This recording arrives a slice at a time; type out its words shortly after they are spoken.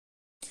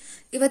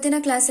ಇವತ್ತಿನ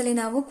ಕ್ಲಾಸಲ್ಲಿ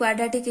ನಾವು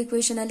ಕ್ವಾಡ್ರಾಟಿಕ್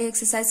ಇಕ್ವೇಷನ್ ಅಲ್ಲಿ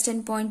ಎಕ್ಸರ್ಸೈಸ್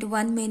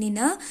 10.1 ಮೇನಿನ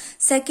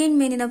ಸೆಕೆಂಡ್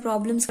ಮೇನಿನ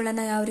ಪ್ರಾಬ್ಲಮ್ಸ್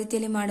ಗಳನ್ನ ಯಾವ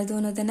ರೀತಿಯಲ್ಲಿ ಮಾಡೋದು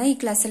ಅನ್ನೋದನ್ನ ಈ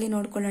ಕ್ಲಾಸಲ್ಲಿ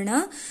ನೋಡ್ಕೊಳ್ಳೋಣ.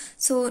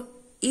 ಸೊ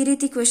ಈ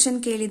ರೀತಿ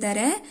ಕ್ವೆಶ್ಚನ್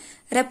ಕೇಳಿದ್ದಾರೆ,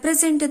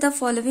 represent the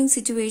following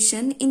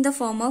situation in the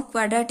form of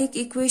quadratic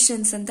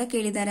equations ಅಂತ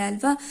ಕೇಳಿದ್ದಾರೆ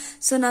ಅಲ್ವಾ.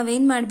 ಸೊ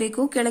ನಾವೇನ್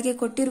ಮಾಡಬೇಕು, ಕೆಳಗೆ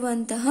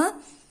ಕೊಟ್ಟಿರುವಂತಹ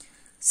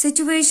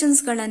ಸಿಚುವೇಶನ್ಸ್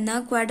ಗಳನ್ನ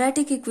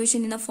ಕ್ವಾಡ್ರಾಟಿಕ್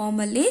ಇಕ್ವೇಷನ್ ಇನ ಫಾರ್ಮ್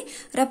ಅಲ್ಲಿ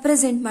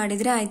ರೆಪ್ರೆಸೆಂಟ್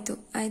ಮಾಡಿದ್ರೆ ಆಯ್ತು.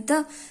 ಆಯ್ತಾ?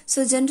 ಸೊ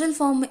ಜನರಲ್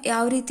ಫಾರ್ಮ್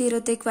ಯಾವ ರೀತಿ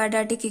ಇರುತ್ತೆ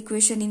quadratic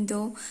equation into?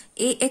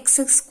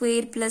 ax²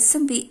 plus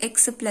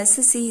bx plus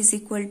c is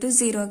equal to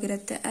 0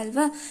 ಆಗಿರುತ್ತೆ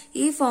ಅಲ್ವಾ.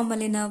 ಈ ಫಾರ್ಮ್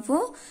ಅಲ್ಲಿ ನಾವು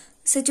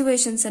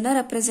ಸಿಚುವೇಶನ್ಸ್ ಅನ್ನ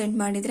ರೆಪ್ರೆಸೆಂಟ್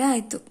ಮಾಡಿದ್ರೆ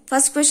ಆಯ್ತು.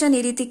 ಫಸ್ಟ್ ಕ್ವೆಶ್ಚನ್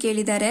ಈ ರೀತಿ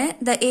ಕೇಳಿದ್ದಾರೆ,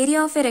 the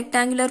area of A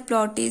rectangular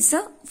plot is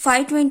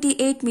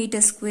 528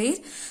 meter square.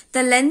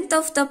 The length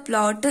of the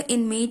plot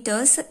in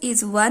meters is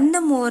 1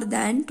 more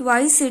than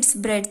twice its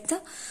breadth.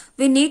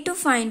 We need to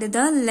find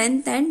the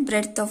length and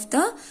breadth of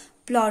the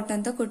plot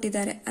ಅಂತ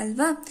ಕೊಟ್ಟಿದ್ದಾರೆ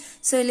ಅಲ್ವಾ.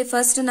 So ಇಲ್ಲಿ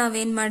first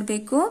ನಾವೇನ್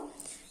ಮಾಡಬೇಕು,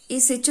 ಈ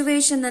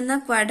situation ಅನ್ನ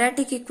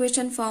quadratic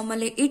equation form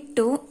ಅಲ್ಲಿ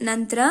ಇಟ್ಟು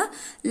ನಂತರ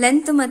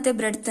ಲೆಂತ್ ಮತ್ತೆ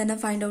ಬ್ರೆಡ್ತ್ ಅನ್ನ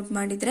ಫೈಂಡ್ ಔಟ್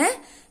ಮಾಡಿದ್ರೆ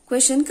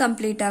ಕ್ವೆಶ್ಚನ್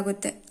ಕಂಪ್ಲೀಟ್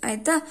ಆಗುತ್ತೆ.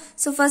 ಆಯ್ತಾ?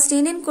 ಸೊ ಫಸ್ಟ್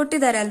ಏನೇನ್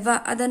ಕೊಟ್ಟಿದ್ದಾರೆ ಅಲ್ವಾ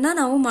ಅದನ್ನ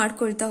ನಾವು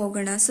ಮಾಡ್ಕೊಳ್ತಾ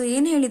ಹೋಗೋಣ. ಸೊ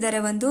ಏನ್ ಹೇಳಿದ್ದಾರೆ,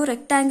 ಒಂದು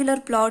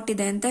ರೆಕ್ಟಾಂಗ್ಯುಲರ್ ಪ್ಲಾಟ್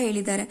ಇದೆ ಅಂತ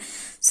ಹೇಳಿದ್ದಾರೆ.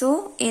 ಸೊ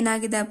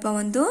ಏನಾಗಿದೆ ಅಪ್ಪ,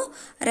 ಒಂದು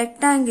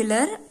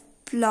ರೆಕ್ಟಾಂಗ್ಯುಲರ್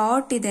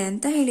ಪ್ಲಾಟ್ ಇದೆ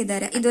ಅಂತ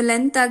ಹೇಳಿದ್ದಾರೆ. ಇದು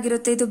ಲೆಂತ್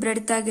ಆಗಿರುತ್ತೆ, ಇದು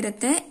ಬ್ರೆಡ್ತ್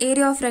ಆಗಿರುತ್ತೆ.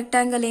 ಏರಿಯಾ ಆಫ್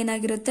ರೆಕ್ಟಾಂಗಲ್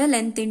ಏನಾಗಿರುತ್ತೆ,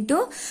 ಲೆಂತ್ ಇಂಟು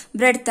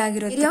ಬ್ರೆಡ್ತ್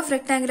ಆಗಿರುತ್ತೆ. ಏರಿಯಾ ಆಫ್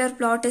ರೆಕ್ಟಾಂಗ್ಯುಲರ್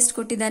ಪ್ಲಾಟ್ ಎಷ್ಟು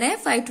ಕೊಟ್ಟಿದ್ದಾರೆ,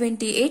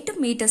 528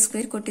 ಮೀಟರ್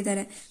ಸ್ಕ್ವೇರ್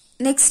ಕೊಟ್ಟಿದ್ದಾರೆ.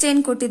 ನೆಕ್ಸ್ಟ್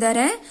ಏನ್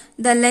ಕೊಟ್ಟಿದ್ದಾರೆ,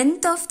 the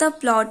length of the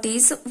plot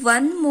is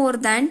 1 more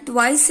than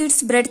twice its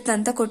breadth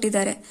ಅಂತ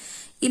ಕೊಟ್ಟಿದ್ದಾರೆ.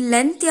 ಈ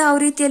ಲೆಂತ್ ಯಾವ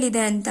ರೀತಿಯಲ್ಲಿ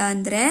ಇದೆ ಅಂತ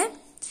ಅಂದ್ರೆ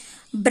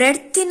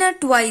ಬ್ರೆಡ್ತಿನ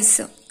ಟ್ವೈಸ್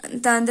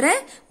ಅಂತ ಅಂದ್ರೆ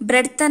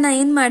ಬ್ರೆಡ್ತ್ ಅನ್ನ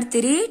ಏನ್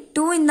ಮಾಡ್ತೀರಿ,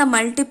 2 ಇಂದ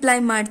ಮಲ್ಟಿಪ್ಲೈ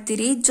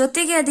ಮಾಡ್ತೀರಿ,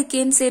 ಜೊತೆಗೆ ಅದಕ್ಕೆ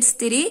ಏನ್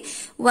ಸೇರಿಸ್ತೀರಿ,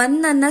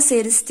 1 ಅನ್ನ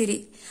ಸೇರಿಸ್ತೀರಿ.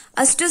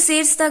 ಅಷ್ಟು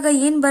ಸೇರಿಸಿದಾಗ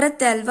ಏನ್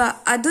ಬರುತ್ತೆ ಅಲ್ವಾ,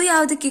 ಅದು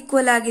ಯಾವ್ದಕ್ಕೆ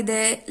ಈಕ್ವಲ್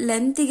ಆಗಿದೆ,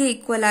 ಲೆಂತ್ಗೆ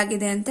ಈಕ್ವಲ್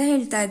ಆಗಿದೆ ಅಂತ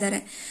ಹೇಳ್ತಾ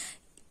ಇದ್ದಾರೆ.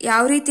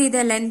 ಯಾವ ರೀತಿ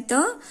ಇದೆ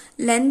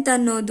ಲೆಂತ್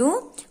ಅನ್ನೋದು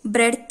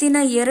ಬ್ರೆಡ್ತಿನ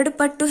 2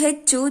 ಪಟ್ಟು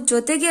ಹೆಚ್ಚು,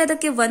 ಜೊತೆಗೆ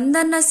ಅದಕ್ಕೆ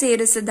 1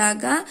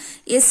 ಸೇರಿಸಿದಾಗ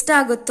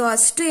ಎಷ್ಟಾಗುತ್ತೋ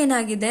ಅಷ್ಟು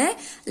ಏನಾಗಿದೆ,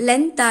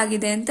 ಲೆಂತ್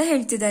ಆಗಿದೆ ಅಂತ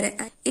ಹೇಳ್ತಿದ್ದಾರೆ.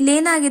 ಇಲ್ಲಿ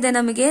ಏನಾಗಿದೆ,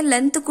 ನಮಗೆ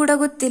ಲೆಂತ್ ಕೂಡ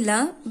ಗೊತ್ತಿಲ್ಲ,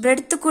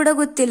 ಬ್ರೆಡ್ತ್ ಕೂಡ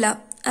ಗೊತ್ತಿಲ್ಲ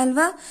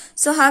ಅಲ್ವಾ.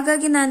 ಸೊ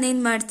ಹಾಗಾಗಿ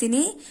ನಾನೇನ್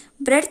ಮಾಡ್ತೀನಿ,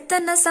 ಬ್ರೆಡ್ತ್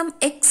ಅನ್ನ ಸಮ್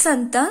ಎಕ್ಸ್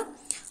ಅಂತ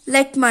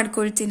ಲೆಟ್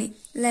ಮಾಡ್ಕೊಳ್ತೀನಿ.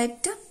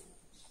 Let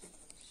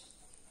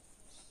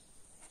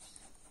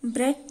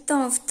breadth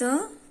of the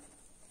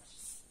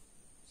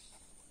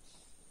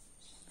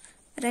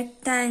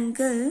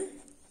rectangle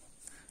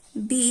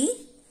B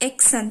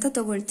X ಅಂತ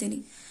ತಗೊಳ್ತೀನಿ.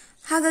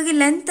 ಹಾಗಾಗಿ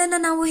ಲೆಂತ್ ಅನ್ನ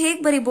ನಾವು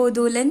ಹೇಗ್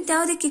ಬರಿಬಹುದು, ಲೆಂತ್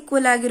ಯಾವ್ದಕ್ಕೆ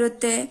ಈಕ್ವಲ್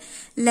ಆಗಿರುತ್ತೆ,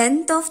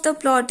 length of the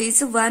plot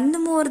is 1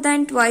 more than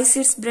twice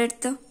its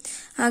breadth.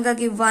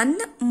 ಹಾಗಾಗಿ 1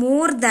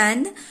 more than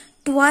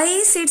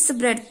twice its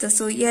breadth.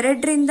 So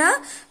 2ರಿಂದ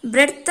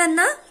breadth ಅನ್ನ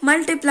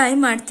ಮಲ್ಟಿಪ್ಲೈ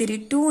ಮಾಡ್ತೀರಿ,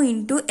 2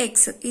 into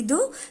x, ಇದು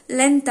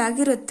ಲೆಂತ್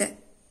ಆಗಿರುತ್ತೆ.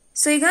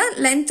 ಸೊ ಈಗ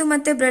ಲೆಂತ್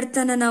ಮತ್ತೆ ಬ್ರೆಡ್ತ್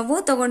ಅನ್ನ ನಾವು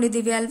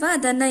ತಗೊಂಡಿದೀವಿ ಅಲ್ವಾ,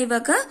 ಅದನ್ನ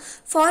ಇವಾಗ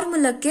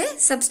ಫಾರ್ಮುಲಾಕ್ಕೆ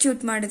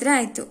ಸಬ್ಸ್ಟಿಟ್ಯೂಟ್ ಮಾಡಿದ್ರೆ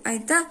ಆಯ್ತು.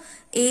 ಆಯ್ತಾ?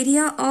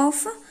 Area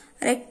of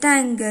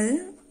rectangle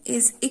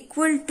is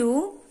equal to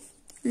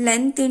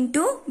length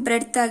into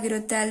breadth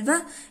ಆಗಿರುತ್ತೆ ಅಲ್ವಾ.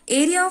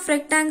 ಏರಿಯಾ ಆಫ್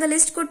ರೆಕ್ಟಾಂಗಲ್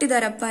ಎಷ್ಟು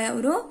ಕೊಟ್ಟಿದಾರಪ್ಪ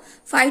ಅವರು,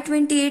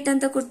 528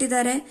 ಅಂತ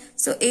ಕೊಟ್ಟಿದ್ದಾರೆ.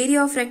 ಸೊ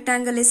ಏರಿಯಾ ಆಫ್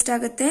ರೆಕ್ಟಾಂಗಲ್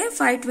ಎಷ್ಟಾಗುತ್ತೆ,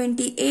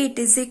 528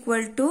 ಇಸ್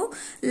ಈಕ್ವಲ್ ಟು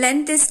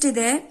ಲೆಂತ್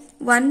ಎಷ್ಟಿದೆ,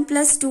 1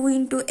 + 2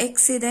 into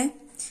x ಇದೆ,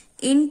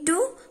 ಇಂಟು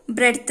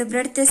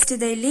ಬ್ರೆಡ್ತ್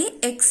ಎಷ್ಟಿದೆ, ಇಲ್ಲಿ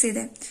x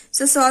ಇದೆ.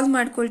 ಸೊ ಸಾಲ್ವ್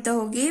ಮಾಡ್ಕೊಳ್ತಾ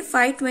ಹೋಗಿ,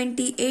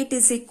 528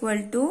 is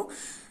equal to,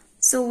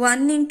 so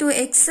 1 into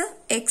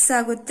x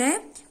ಆಗುತ್ತೆ,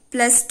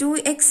 ಪ್ಲಸ್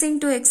 2x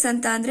into x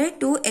ಅಂತ ಅಂದ್ರೆ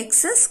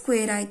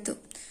 2x² ಆಯ್ತು.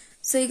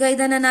 ಸೊ ಈಗ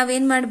ಇದನ್ನ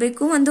ನಾವೇನ್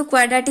ಮಾಡ್ಬೇಕು, ಒಂದು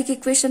ಕ್ವಾಡ್ರಾಟಿಕ್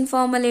ಇಕ್ವೇಷನ್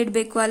ಫಾರ್ಮ್ ಅಲ್ಲಿ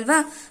ಇಡಬೇಕು ಅಲ್ವಾ.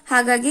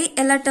 ಹಾಗಾಗಿ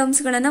ಎಲ್ಲ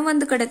ಟರ್ಮ್ಸ್ ಗಳನ್ನ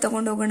ಒಂದು ಕಡೆ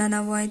ತಗೊಂಡು ಹೋಗೋಣ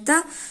ನಾವು. ಆಯ್ತಾ?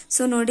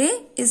 ಸೊ ನೋಡಿ,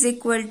 is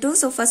equal to,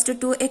 so first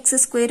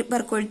 2x²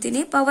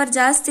 ಬರ್ಕೊಳ್ತೀನಿ, power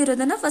ಜಾಸ್ತಿ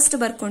ಇರೋದನ್ನ ಫಸ್ಟ್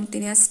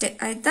ಬರ್ಕೊಳ್ತೀನಿ ಅಷ್ಟೇ.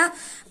 ಆಯ್ತಾ?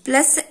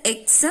 ಪ್ಲಸ್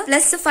ಎಕ್ಸ್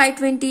ಪ್ಲಸ್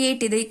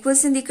 528 ಇದೆ,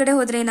 ಈಕ್ವಲ್ಸ್ ಇಂದ ಈ ಕಡೆ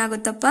ಹೋದ್ರೆ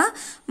ಏನಾಗುತ್ತಪ್ಪ,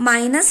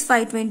 ಮೈನಸ್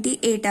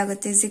 528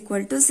 ಆಗುತ್ತೆ, ಇಸ್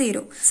ಈಕ್ವಲ್ ಟು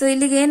 0. ಸೊ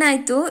ಇಲ್ಲಿಗೆ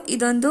ಏನಾಯ್ತು,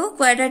 ಇದೊಂದು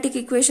ಕ್ವಾಡ್ರಾಟಿಕ್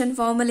ಇಕ್ವೇಷನ್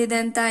ಫಾರ್ಮ್ ಅಲ್ಲಿ ಇದೆ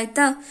ಅಂತ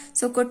ಆಯ್ತಾ.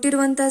 ಸೊ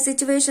ಕೊಟ್ಟಿರುವಂತಹ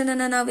ಸಿಚುವೇಶನ್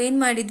ಅನ್ನ ನಾವೇನ್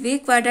ಮಾಡಿದ್ವಿ,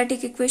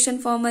 ಕ್ವಾಡ್ರಾಟಿಕ್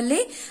ಇಕ್ವೇಷನ್ ಫಾರ್ಮ್ ಅಲ್ಲಿ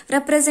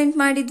ರೆಪ್ರೆಸೆಂಟ್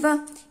ಮಾಡಿದ್ವಾ.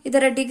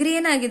 ಇದರ ಡಿಗ್ರಿ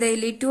ಏನಾಗಿದೆ,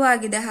 ಇಲ್ಲಿ 2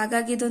 ಆಗಿದೆ.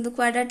 ಹಾಗಾಗಿ ಇದೊಂದು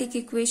ಕ್ವಾಡ್ರಾಟಿಕ್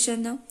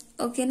ಇಕ್ವೇಷನ್.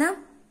 ಓಕೆನಾ?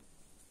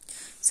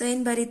 ಸೊ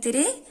ಏನ್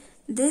ಬರೀತೀರಿ,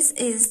 this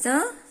is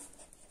the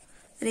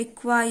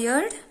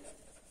required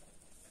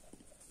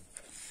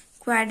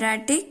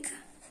quadratic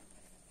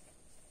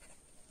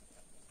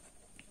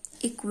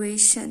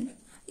equation.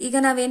 ಈಗ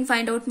ನಾವೇನ್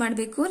ಫೈಂಡ್ ಔಟ್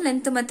ಮಾಡಬೇಕು,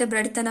 ಲೆಂತ್ ಮತ್ತೆ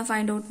ಬ್ರೆಡ್ತ್ ಅನ್ನ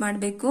ಫೈಂಡ್ ಔಟ್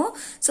ಮಾಡಬೇಕು.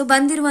 ಸೊ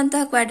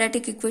ಬಂದಿರುವಂತಹ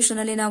ಕ್ವಾಡ್ರಾಟಿಕ್ ಇಕ್ವೇಷನ್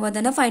ಅಲ್ಲಿ ನಾವು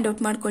ಅದನ್ನ ಫೈಂಡ್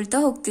ಔಟ್ ಮಾಡ್ಕೊಳ್ತಾ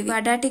ಹೋಗ್ತೀವಿ.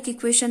 ಕ್ವಾಡ್ರಾಟಿಕ್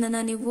ಇಕ್ವೇಷನ್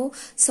ಅನ್ನ ನೀವು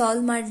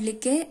ಸಾಲ್ವ್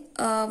ಮಾಡ್ಲಿಕ್ಕೆ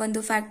ಒಂದು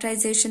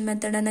ಫ್ಯಾಕ್ಟರೈಸೇಷನ್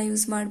ಮೆಥಡ್ ಅನ್ನ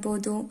ಯೂಸ್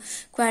ಮಾಡಬಹುದು,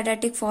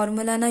 ಕ್ವಾಡ್ರಾಟಿಕ್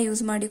ಫಾರ್ಮುಲಾನ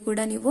ಯೂಸ್ ಮಾಡಿ ಕೂಡ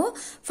ನೀವು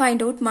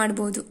ಫೈಂಡ್ ಔಟ್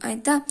ಮಾಡಬಹುದು.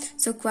 ಆಯ್ತಾ?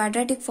 ಸೊ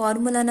ಕ್ವಾಡ್ರಾಟಿಕ್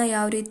ಫಾರ್ಮುಲಾನ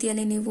ಯಾವ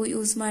ರೀತಿಯಲ್ಲಿ ನೀವು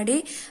ಯೂಸ್ ಮಾಡಿ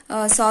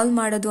ಸಾಲ್ವ್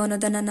ಮಾಡೋದು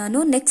ಅನ್ನೋದನ್ನ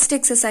ನಾನು ನೆಕ್ಸ್ಟ್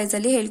ಎಕ್ಸರ್ಸೈಸ್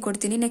ಅಲ್ಲಿ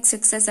ಹೇಳ್ಕೊಡ್ತೀನಿ. ನೆಕ್ಸ್ಟ್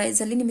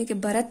ಎಕ್ಸರ್ಸೈಸ್ ಅಲ್ಲಿ ನಿಮಗೆ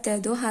ಬರುತ್ತೆ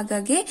ಅದು,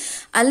 ಹಾಗಾಗಿ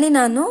ಅಲ್ಲಿ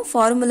ನಾನು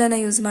ಫಾರ್ಮುಲಾನ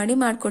ಯೂಸ್ ಮಾಡಿ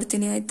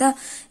ಮಾಡ್ಕೊಡ್ತೀನಿ. ಆಯ್ತಾ?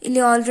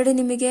 ಇಲ್ಲಿ ಆಲ್ರೆಡಿ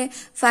ನಿಮಗೆ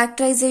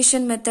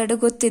ಫ್ಯಾಕ್ಟರೈಸೇಷನ್ ಮೆಥಡ್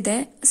ಗೊತ್ತಿದೆ,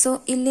 ಸೊ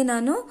ಇಲ್ಲಿ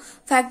ನಾನು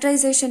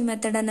ಫ್ಯಾಕ್ಟರೈಸೇಷನ್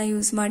ಮೆಥಡ್ ಅನ್ನ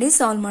ಯೂಸ್ ಮಾಡಿ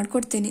ಸಾಲ್ವ್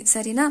ಮಾಡ್ಕೊಡ್ತೀನಿ.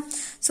 ಸರಿನಾ?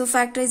 ಸೊ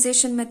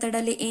ಫ್ಯಾಕ್ಟರೈಸೇಷನ್ ಮೆಥಡ್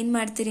ಅಲ್ಲಿ ಏನ್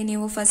ಮಾಡ್ತೀರಿ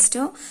ನೀವು ಫಸ್ಟ್?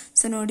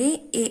 ಸೊ ನೋಡಿ,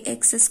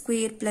 ax²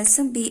 plus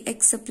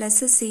bx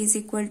plus c is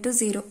equal to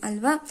 0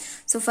 ಅಲ್ವಾ?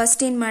 ಸೊ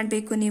ಫಸ್ಟ್ ಏನ್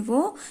ಮಾಡ್ಬೇಕು ನೀವು,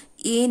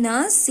 a ನ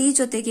c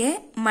ಜೊತೆಗೆ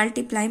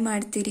ಮಲ್ಟಿಪ್ಲೈ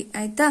ಮಾಡ್ತೀರಿ.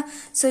 ಆಯ್ತಾ?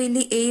 ಸೊ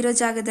ಇಲ್ಲಿ a ಇರೋ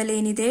ಜಾಗದಲ್ಲಿ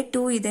ಏನಿದೆ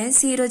 2 ಇದೆ,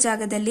 c ಇರೋ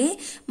ಜಾಗದಲ್ಲಿ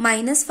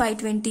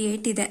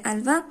 -528 ಇದೆ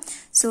ಅಲ್ವಾ?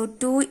 ಸೊ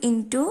 2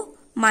 ಇಂಟು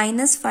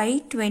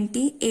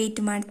 -528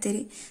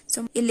 ಮಾಡ್ತೀರಿ.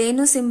 ಸೊ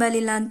ಇಲ್ಲೇನು ಸಿಂಬಲ್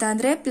ಇಲ್ಲ ಅಂತ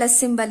ಅಂದ್ರೆ ಪ್ಲಸ್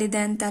ಸಿಂಬಲ್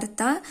ಇದೆ ಅಂತ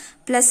ಅರ್ಥ.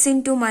 Plus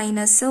into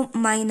minus,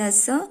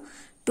 minus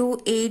 2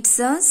 8s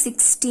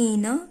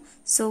 16,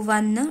 so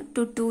 1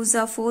 2 2s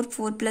 4,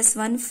 4 plus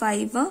 1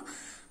 5,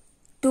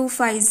 2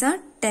 5s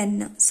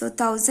 10, so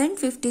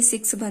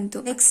 1056 ಬಂತು.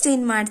 ನೆಕ್ಸ್ಟ್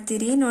ಏನ್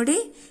ಮಾಡ್ತೀರಿ ನೋಡಿ,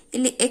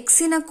 ಇಲ್ಲಿ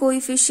ಎಕ್ಸಿನ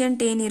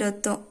ಕೋಯಿಫಿಷಿಯಂಟ್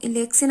ಏನಿರುತ್ತೋ,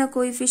 ಇಲ್ಲಿ ಎಕ್ಸಿನ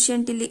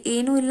ಕೋಯಿಫಿಷಿಯಂಟ್ ಇಲ್ಲಿ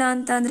ಏನು ಇಲ್ಲ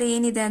ಅಂತ ಅಂದ್ರೆ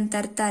ಏನಿದೆ ಅಂತ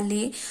ಅರ್ಥ,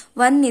 ಅಲ್ಲಿ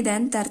 1 ಇದೆ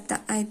ಅಂತ ಅರ್ಥ.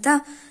 ಆಯ್ತಾ?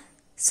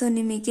 ಸೊ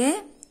ನಿಮಗೆ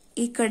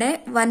ಈ ಕಡೆ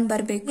 1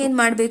 ಬರಬೇಕು. ಏನ್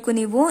ಮಾಡ್ಬೇಕು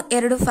ನೀವು,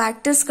 2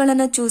 ಫ್ಯಾಕ್ಟರ್ಸ್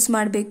ಗಳನ್ನ ಚೂಸ್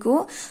ಮಾಡಬೇಕು.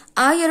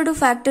 ಆ 2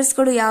 ಫ್ಯಾಕ್ಟರ್ಸ್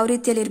ಗಳು ಯಾವ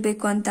ರೀತಿಯಲ್ಲಿ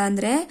ಇರಬೇಕು ಅಂತ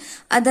ಅಂದ್ರೆ,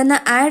 ಅದನ್ನ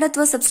ಆಡ್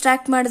ಅಥವಾ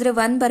ಸಬ್ಸ್ಟ್ರಾಕ್ಟ್ ಮಾಡಿದ್ರೆ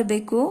 1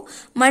 ಬರಬೇಕು,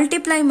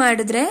 ಮಲ್ಟಿಪ್ಲೈ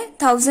ಮಾಡಿದ್ರೆ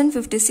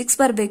 1056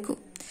 ಬರಬೇಕು.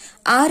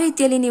 ಆ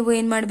ರೀತಿಯಲ್ಲಿ ನೀವು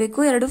ಏನ್ ಮಾಡಬೇಕು,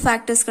 2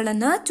 ಫ್ಯಾಕ್ಟರ್ಸ್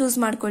ಗಳನ್ನ ಚೂಸ್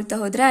ಮಾಡ್ಕೊಳ್ತಾ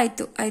ಹೋದ್ರೆ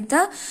ಆಯ್ತು.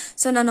 ಆಯ್ತಾ?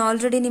 ಸೊ ನಾನು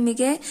ಆಲ್ರೆಡಿ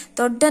ನಿಮಗೆ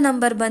ದೊಡ್ಡ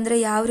ನಂಬರ್ ಬಂದ್ರೆ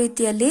ಯಾವ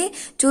ರೀತಿಯಲ್ಲಿ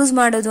ಚೂಸ್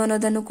ಮಾಡೋದು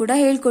ಅನ್ನೋದನ್ನು ಕೂಡ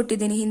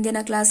ಹೇಳ್ಕೊಟ್ಟಿದ್ದೀನಿ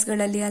ಹಿಂದಿನ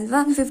ಕ್ಲಾಸ್ಗಳಲ್ಲಿ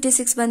ಅಲ್ವಾ?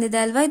 56 ಬಂದಿದೆ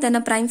ಅಲ್ವಾ?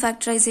 ಇದನ್ನ ಪ್ರೈಮ್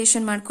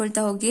ಫ್ಯಾಕ್ಟರೈಸೇಷನ್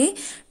ಮಾಡ್ಕೊಳ್ತಾ ಹೋಗಿ.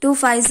 2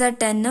 5s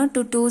 10,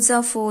 2 2s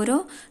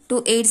 4,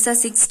 2 8s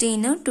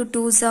 16, 2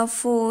 2s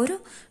 4,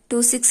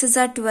 2 6s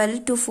 12,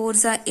 2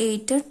 4s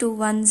 8, 2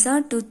 1s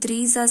 2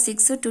 3s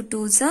 6, 2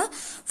 2s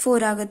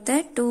 4 ಆಗುತ್ತೆ.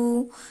 2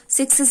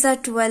 6s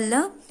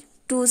 12,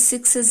 2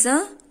 6s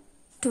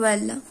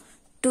 12,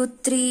 2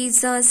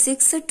 3s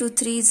 6, 2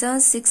 3s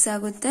 6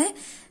 ಆಗುತ್ತೆ.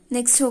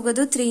 ನೆಕ್ಸ್ಟ್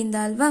ಹೋಗೋದು 3 ಇಂದ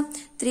ಅಲ್ವಾ?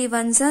 3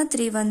 1s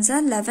 3 1s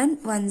 11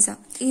 1s.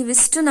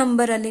 ಇವಿಷ್ಟು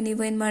ನಂಬರ್ ಅಲ್ಲಿ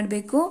ನೀವು ಏನ್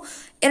ಮಾಡ್ಬೇಕು,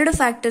 2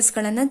 ಫ್ಯಾಕ್ಟರ್ಸ್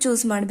ಗಳನ್ನ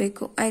ಚೂಸ್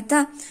ಮಾಡಬೇಕು. ಆಯ್ತಾ?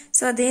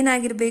 ಸೊ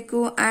ಅದೇನಾಗಿರ್ಬೇಕು,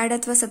 ಆಡ್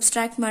ಅಥವಾ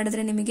ಸಬ್ಸ್ಟ್ರಾಕ್ಟ್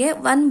ಮಾಡಿದ್ರೆ ನಿಮಗೆ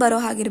 1 ಬರೋ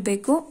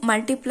ಹಾಗಿರ್ಬೇಕು,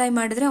 ಮಲ್ಟಿಪ್ಲೈ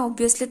ಮಾಡಿದ್ರೆ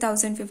ಆಬ್ವಿಯಸ್ಲಿ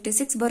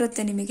 1056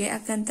 ಬರುತ್ತೆ ನಿಮಗೆ.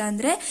 ಯಾಕಂತ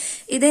ಅಂದ್ರೆ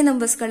ಇದೇ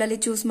ನಂಬರ್ಸ್ ಗಳಲ್ಲಿ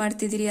ಚೂಸ್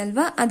ಮಾಡ್ತಿದ್ದೀರಿ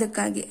ಅಲ್ವಾ?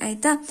 ಅದಕ್ಕಾಗಿ.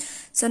 ಆಯ್ತಾ?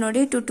 ಸೊ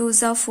ನೋಡಿ, 2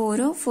 2s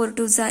 4, 4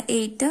 2s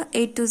 8,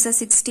 8 2s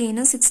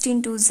 16, 16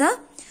 2s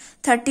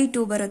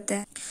 32 ಬರುತ್ತೆ.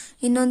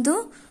 ಇನ್ನೊಂದು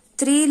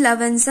 3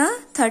 11s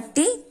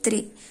 33.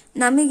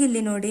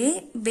 ನಮಗಿಲ್ಲಿ ನೋಡಿ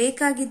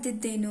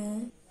ಬೇಕಾಗಿದ್ದೇನು,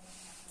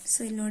 ಸೊ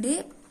ಇಲ್ಲಿ ನೋಡಿ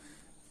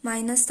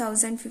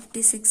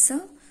 -1056,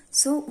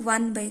 ಸೊ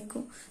 1 ಬೇಕು.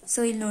 ಸೊ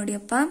ಇಲ್ಲಿ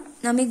ನೋಡಿಯಪ್ಪ,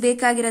 ನಮಗ್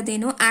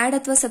ಬೇಕಾಗಿರೋದೇನು, ಆಡ್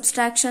ಅಥವಾ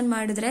ಸಬ್ಸ್ಟ್ರಾಕ್ಷನ್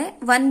ಮಾಡಿದ್ರೆ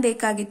 1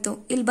 ಬೇಕಾಗಿತ್ತು,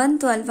 ಇಲ್ಲಿ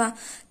ಬಂತು ಅಲ್ವಾ?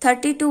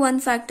 32 1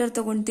 ಫ್ಯಾಕ್ಟರ್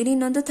ತಗೊಂತೀನಿ,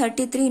 ಇನ್ನೊಂದು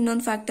 33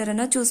 ಇನ್ನೊಂದು ಫ್ಯಾಕ್ಟರ್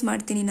ಅನ್ನ ಚೂಸ್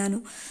ಮಾಡ್ತೀನಿ ನಾನು.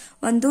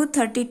 ಒಂದು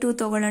 32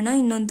 ತಗೊಳ್ಳೋಣ,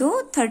 ಇನ್ನೊಂದು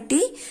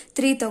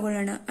 33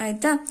 ತಗೊಳ್ಳೋಣ.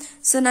 ಆಯ್ತಾ?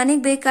 ಸೊ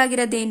ನನಗ್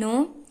ಬೇಕಾಗಿರೋದೇನು,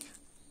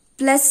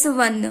 ಪ್ಲಸ್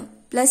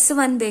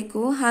 1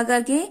 ಬೇಕು.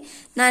 ಹಾಗಾಗಿ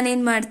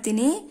ನಾನೇನ್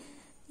ಮಾಡ್ತೀನಿ,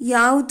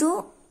 ಯಾವುದು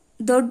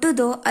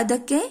ದೊಡ್ಡದೋ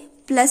ಅದಕ್ಕೆ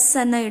ಪ್ಲಸ್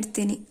ಅನ್ನ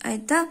ಇಡ್ತೀನಿ.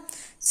 ಆಯ್ತಾ?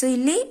 ಸೊ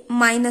ಇಲ್ಲಿ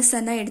ಮೈನಸ್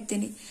ಅನ್ನ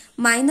ಇಡ್ತೀನಿ.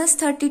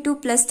 -32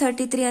 ಪ್ಲಸ್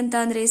 33 ಅಂತ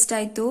ಅಂದ್ರೆ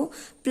ಎಷ್ಟಾಯ್ತು,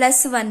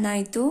 +1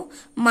 ಆಯ್ತು.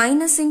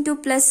 Minus into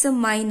plus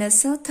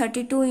minus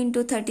 32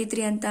 into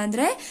 33 ಅಂತ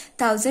ಅಂದ್ರೆ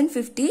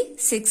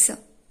 1056.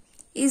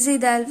 ಈಸಿ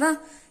ಇದೆ ಅಲ್ವಾ?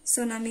 ಸೊ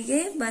ನಮಗೆ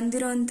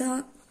ಬಂದಿರುವಂತಹ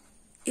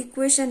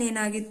ಇಕ್ವೇಶನ್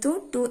ಏನಾಗಿತ್ತು,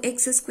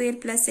 2x²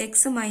 plus x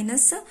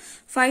minus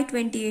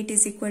 528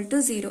 is equal to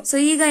 0. So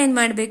ಈಗ ಏನ್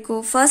ಮಾಡ್ಬೇಕು,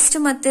 ಫಸ್ಟ್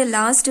ಮತ್ತೆ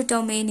ಲಾಸ್ಟ್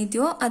ಟರ್ಮ್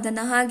ಏನಿದೆಯೋ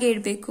ಅದನ್ನ ಹಾಗೆ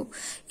ಇಡಬೇಕು.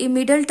 ಈ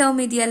ಮಿಡಲ್ ಟರ್ಮ್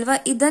ಇದೆಯಲ್ವಾ,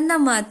 ಇದನ್ನ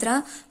ಮಾತ್ರ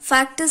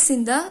ಫ್ಯಾಕ್ಟರ್ಸ್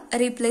ಇಂದ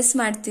ರಿಪ್ಲೇಸ್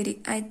ಮಾಡ್ತೀರಿ.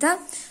 ಆಯ್ತಾ?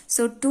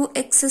 ಸೊ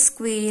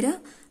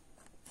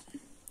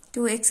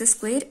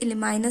 2x² ಇಲ್ಲಿ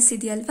ಮೈನಸ್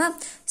ಇದೆಯಲ್ವಾ,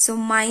 ಸೊ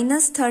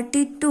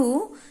 -32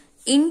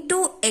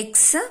 ಇಂಟು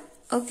ಎಕ್ಸ್,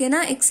 ಓಕೆನಾ?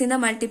 ಎಕ್ಸ್ ಇಂದ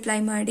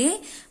ಮಲ್ಟಿಪ್ಲೈ ಮಾಡಿ,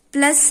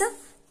 plus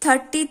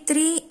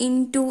 33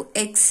 into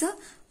X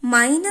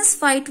minus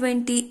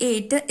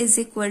 528 is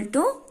equal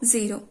to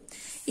 0.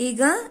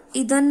 ಈಗ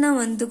ಇದನ್ನ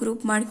ಒಂದು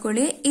ಗ್ರೂಪ್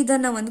ಮಾಡ್ಕೊಳ್ಳಿ,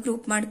 ಇದನ್ನ ಒಂದು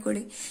ಗ್ರೂಪ್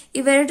ಮಾಡ್ಕೊಳ್ಳಿ.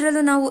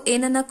 ಇವೆರಡರಲ್ಲೂ ನಾವು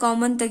ಏನನ್ನ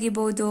ಕಾಮನ್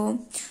ತೆಗಿಬಹುದು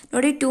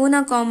ನೋಡಿ, 2 ನ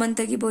ಕಾಮನ್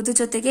ತೆಗಿಬಹುದು,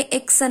 ಜೊತೆಗೆ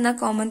x ಅನ್ನ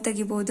ಕಾಮನ್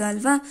ತೆಗಿಬಹುದು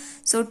ಅಲ್ವಾ?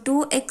 ಸೊ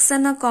 2x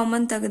ಅನ್ನ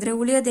ಕಾಮನ್ ತೆಗೆದ್ರೆ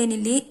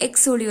ಉಳಿಯೋದೇನಿಲ್ಲಿ x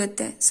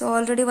ಉಳಿಯುತ್ತೆ. ಸೊ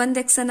ಆಲ್ರೆಡಿ 1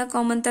 x ಅನ್ನ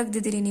ಕಾಮನ್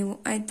ತೆಗ್ದಿದ್ದೀರಿ ನೀವು.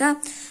 ಆಯ್ತಾ?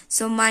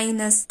 ಸೊ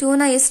ಮೈನಸ್ 2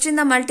 ನ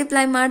ಎಷ್ಟರಿಂದ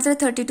ಮಲ್ಟಿಪ್ಲೈ ಮಾಡಿದ್ರೆ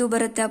 32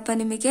 ಬರುತ್ತೆ ಅಪ್ಪ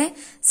ನಿಮಗೆ.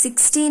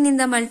 16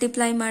 ಇಂದ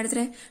ಮಲ್ಟಿಪ್ಲೈ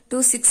ಮಾಡಿದ್ರೆ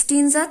 2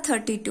 16s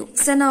 32.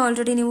 x ಅನ್ನ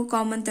ಆಲ್ರೆಡಿ ನೀವು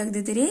ಕಾಮನ್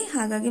ತೆಗ್ದಿದ್ದೀರಿ,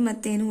 ಹಾಗಾಗಿ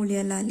ಮತ್ತೇನು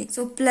ಉಳಿಯಲ್ಲ ಅಲ್ಲಿ.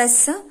 ಸೊ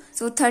ಪ್ಲಸ್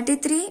ಸೊ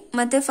 33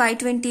 ಮತ್ತೆ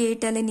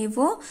 528 ಅಲ್ಲಿ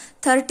ನೀವು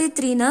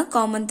 33ನ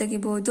ಕಾಮನ್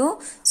ತೆಗಿಬಹುದು.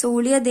 ಸೊ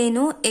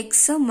ಉಳಿಯೋದೇನು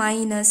ಎಕ್ಸ್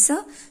ಮೈನಸ್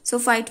ಸೊ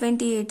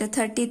 528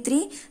 33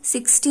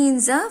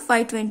 16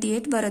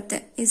 528 ಬರುತ್ತೆ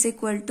ಇಸ್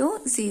ಈಕ್ವಲ್ ಟು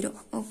 0.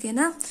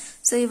 ಓಕೆನಾ.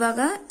 ಸೊ ಇವಾಗ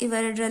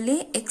ಇವೆರಡರಲ್ಲಿ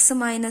ಎಕ್ಸ್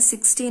ಮೈನಸ್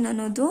 16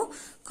 ಅನ್ನೋದು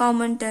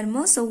ಕಾಮನ್ ಟರ್ಮ್.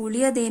 ಸೊ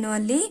ಉಳಿಯೋದೇನು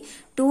ಅಲ್ಲಿ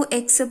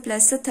 2x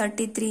plus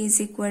 33 is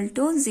equal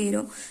to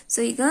 0. So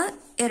ಈಗ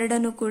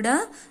ಎರಡನ್ನು ಕೂಡ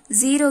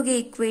 0ಗೆ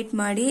ಇಕ್ವೇಟ್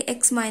ಮಾಡಿ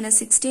X minus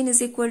 16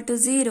 is equal to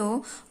 0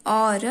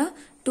 R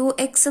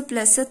 2x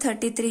plus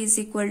 33 is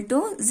equal to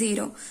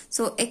 0.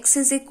 So X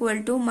is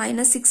equal to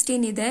minus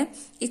 16 ಇದೆ,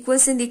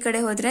 ಈಕ್ವಲ್ಸ್ ಇಂದ ಈ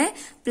ಕಡೆ ಹೋದ್ರೆ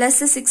ಪ್ಲಸ್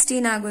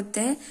 16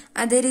 ಆಗುತ್ತೆ.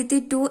 ಅದೇ ರೀತಿ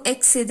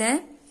 2x ಇದೆ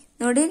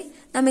ನೋಡಿ,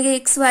 ನಮಗೆ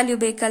ಎಕ್ಸ್ ವ್ಯಾಲ್ಯೂ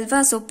ಬೇಕಲ್ವಾ.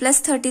 ಸೊ ಪ್ಲಸ್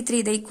 33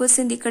 ಇದೆ, ಈಕ್ವಲ್ಸ್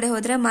ಇಂದ ಈ ಕಡೆ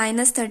ಹೋದ್ರೆ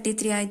ಮೈನಸ್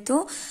 33 ಆಯ್ತು.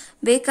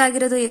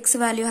 ಬೇಕಾಗಿರೋದು ಎಕ್ಸ್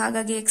ವ್ಯಾಲ್ಯೂ,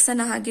 ಹಾಗಾಗಿ ಎಕ್ಸ್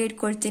ಅನ್ನ ಹಾಗೆ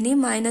ಇಟ್ಕೊಳ್ತೀನಿ.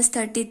 ಮೈನಸ್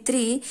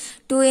 33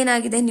 2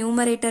 ಏನಾಗಿದೆ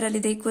ನ್ಯೂಮರೇಟರ್ ಅಲ್ಲಿ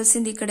ಇದೆ, ಈಕ್ವಲ್ಸ್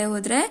ಇಂದ ಈ ಕಡೆ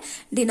ಹೋದ್ರೆ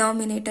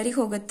ಡಿನಾಮಿನೇಟರ್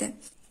ಹೋಗುತ್ತೆ.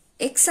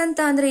 ಎಕ್ಸ್ ಅಂತ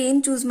ಅಂದ್ರೆ ಏನ್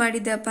ಚೂಸ್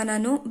ಮಾಡಿದ್ದೆ ಅಪ್ಪ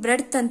ನಾನು,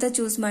 ಬ್ರೆಡ್ತ್ ಅಂತ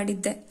ಚೂಸ್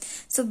ಮಾಡಿದ್ದೆ.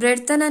 ಸೊ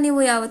ಬ್ರೆಡ್ತ್ ಅನ್ನ ನೀವು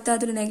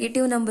ಯಾವತ್ತಾದ್ರೂ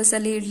ನೆಗೆಟಿವ್ ನಂಬರ್ಸ್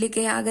ಅಲ್ಲಿ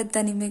ಇಡ್ಲಿಕ್ಕೆ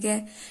ಆಗತ್ತಾ ನಿಮಗೆ?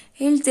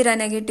 ಹೇಳ್ತೀರಾ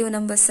ನೆಗೆಟಿವ್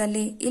ನಂಬರ್ಸ್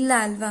ಅಲ್ಲಿ? ಇಲ್ಲ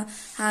ಅಲ್ವಾ.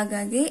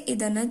 ಹಾಗಾಗಿ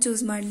ಇದನ್ನ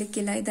ಚೂಸ್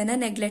ಮಾಡ್ಲಿಕ್ಕಿಲ್ಲ, ಇದನ್ನ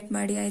ನೆಗ್ಲೆಕ್ಟ್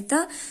ಮಾಡಿ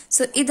ಆಯ್ತಾ.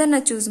 ಸೊ ಇದನ್ನ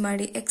ಚೂಸ್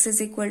ಮಾಡಿ ಎಕ್ಸ್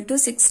ಇಸ್ ಈಕ್ವಲ್ ಟು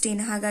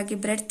 16. ಹಾಗಾಗಿ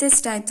ಬ್ರೆಡ್ತ್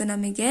ಎಷ್ಟಾಯ್ತು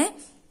ನಮಗೆ?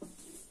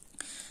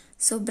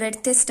 ಸೊ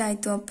ಬ್ರೆಡ್ತ್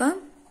ಎಷ್ಟಾಯ್ತು ಅಪ್ಪ?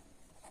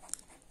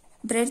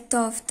 ಬ್ರೆಡ್ತ್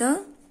ಆಫ್ ದ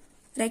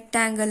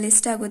ರೆಕ್ಟ್ಯಾಂಗಲ್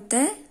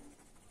ಎಷ್ಟಾಗುತ್ತೆ?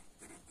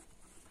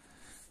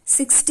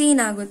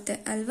 16 ಆಗುತ್ತೆ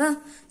ಅಲ್ವಾ.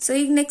 ಸೊ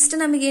ಈಗ ನೆಕ್ಸ್ಟ್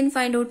ನಮಗೆ ಏನ್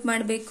ಫೈಂಡ್ ಔಟ್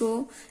ಮಾಡಬೇಕು?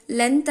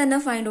 ಲೆಂತ್ ಅನ್ನ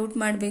ಫೈಂಡ್ ಔಟ್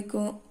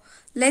ಮಾಡಬೇಕು.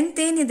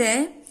 ಲೆಂತ್ ಏನಿದೆ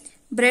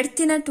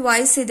ಬ್ರೆಡ್ತಿನ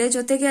ಟ್ವೈಸ್ ಇದೆ,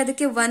 ಜೊತೆಗೆ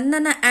ಅದಕ್ಕೆ 1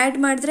 ಅನ್ನ ಆಡ್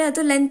ಮಾಡಿದ್ರೆ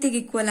ಅದು ಲೆಂತ್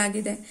ಈಕ್ವಲ್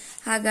ಆಗಿದೆ.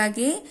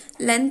 ಹಾಗಾಗಿ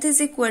length is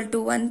equal to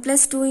 1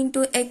 plus 2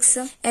 into X,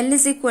 L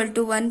is equal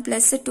to 1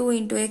 plus 2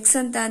 into X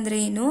ಅಂತ ಅಂದ್ರೆ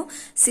ಏನು?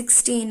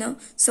 16.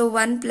 ಸೊ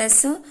 1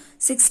 ಪ್ಲಸ್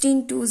 16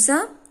 2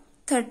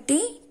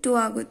 32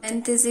 ಆಗುತ್ತೆ.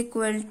 Length is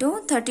equal to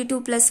 32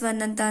 plus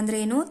 1 ಅಂತ ಅಂದ್ರೆ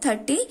ಏನು?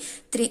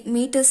 33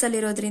 ಮೀಟರ್ಸ್ ಅಲ್ಲಿ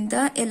ಇರೋದ್ರಿಂದ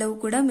ಎಲ್ಲವೂ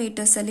ಕೂಡ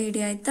ಮೀಟರ್ಸ್ ಅಲ್ಲಿ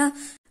ಇಡಿ ಆಯ್ತಾ.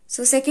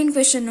 ಸೊ ಸೆಕೆಂಡ್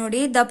ಕ್ವೆಶನ್ ನೋಡಿ,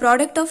 the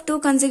product of 2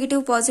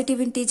 consecutive positive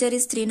integer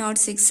is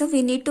 306. We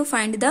need to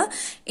find the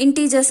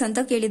integers ಅಂತ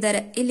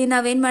ಕೇಳಿದ್ದಾರೆ. ಇಲ್ಲಿ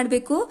ನಾವೇನ್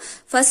ಮಾಡಬೇಕು?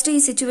 ಫಸ್ಟ್ ಈ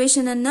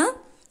ಸಿಚುವೇಶನ್ ಅನ್ನ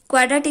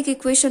ಕ್ವಾಡ್ರಾಟಿಕ್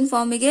ಇಕ್ವೇಶನ್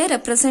ಫಾರ್ಮಿಗೆ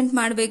ರೆಪ್ರೆಸೆಂಟ್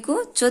ಮಾಡಬೇಕು,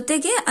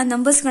 ಜೊತೆಗೆ ಆ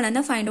ನಂಬರ್ಸ್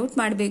ಗಳನ್ನ ಫೈಂಡ್ ಔಟ್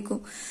ಮಾಡಬೇಕು.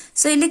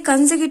 ಸೊ ಇಲ್ಲಿ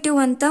ಕನ್ಸಿಕ್ಯೂಟಿವ್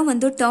ಅಂತ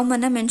ಒಂದು ಟರ್ಮ್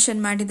ಅನ್ನ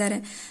ಮೆನ್ಷನ್ ಮಾಡಿದ್ದಾರೆ.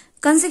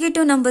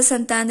 ಕನ್ಸಿಕ್ಯೂಟಿವ್ ನಂಬರ್ಸ್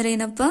ಅಂತ ಅಂದ್ರೆ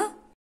ಏನಪ್ಪಾ?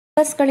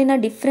 ನಂಬರ್ಸ್ ಗಳಿನ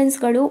ಡಿಫರೆನ್ಸ್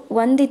ಗಳು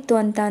ಒಂದಿತ್ತು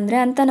ಅಂತ ಅಂದ್ರೆ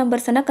ಅಂತ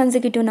ನಂಬರ್ಸ್ ಅನ್ನ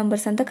ಕನ್ಸಿಕ್ಯೂಟಿವ್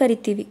ನಂಬರ್ಸ್ ಅಂತ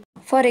ಕರಿತೀವಿ.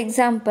 ಫಾರ್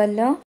ಎಕ್ಸಾಂಪಲ್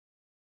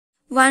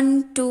 1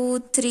 2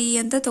 3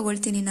 ಅಂತ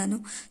ತಗೊಳ್ತೀನಿ ನಾನು.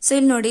 ಸೊ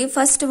ಇಲ್ಲಿ ನೋಡಿ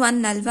ಫಸ್ಟ್ 1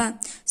 ಅಲ್ವಾ.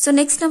 ಸೊ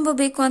ನೆಕ್ಸ್ಟ್ ನಂಬರ್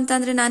ಬೇಕು ಅಂತ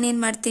ಅಂದ್ರೆ ನಾನು ಏನ್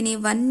ಮಾಡ್ತೀನಿ?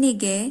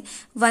 1ಗೆ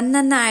 1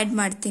 ಅನ್ನ ಆಡ್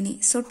ಮಾಡ್ತೀನಿ,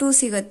 ಸೊ 2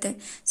 ಸಿಗುತ್ತೆ.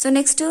 ಸೊ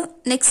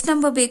ನೆಕ್ಸ್ಟ್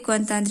ನಂಬರ್ ಬೇಕು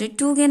ಅಂತ ಅಂದ್ರೆ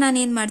 2ಗೆ ನಾನು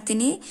ಏನ್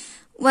ಮಾಡ್ತೀನಿ?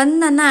 1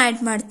 ಅನ್ನ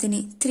ಆಡ್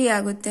ಮಾಡ್ತೀನಿ, 3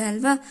 ಆಗುತ್ತೆ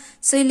ಅಲ್ವಾ.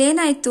 ಸೊ ಇಲ್ಲಿ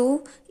ಏನಾಯ್ತು?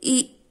 ಈ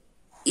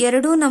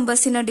ಎರಡು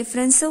ನಂಬರ್ಸಿನ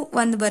ಡಿಫರೆನ್ಸ್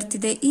 1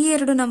 ಬರ್ತಿದೆ, ಈ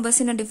ಎರಡು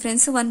ನಂಬರ್ಸಿನ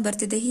ಡಿಫರೆನ್ಸ್ 1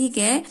 ಬರ್ತಿದೆ.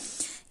 ಹೀಗೆ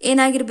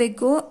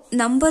ಏನಾಗಿರ್ಬೇಕು?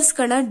 ನಂಬರ್ಸ್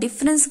ಗಳ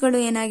ಡಿಫರೆನ್ಸ್ ಗಳು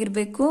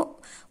ಏನಾಗಿರ್ಬೇಕು?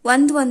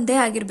 ಒಂದೇ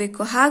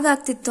ಆಗಿರ್ಬೇಕು.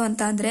 ಹಾಗಾಗ್ತಿತ್ತು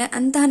ಅಂತ ಅಂದ್ರೆ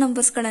ಅಂತಹ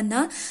ನಂಬರ್ಸ್ ಗಳನ್ನ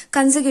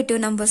ಕನ್ಸಿಕ್ಯೂಟಿವ್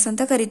ನಂಬರ್ಸ್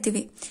ಅಂತ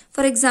ಕರಿತೀವಿ.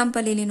 ಫಾರ್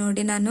ಎಕ್ಸಾಂಪಲ್ ಇಲ್ಲಿ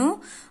ನೋಡಿ, ನಾನು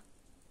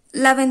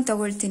 11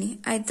 ತಗೊಳ್ತೀನಿ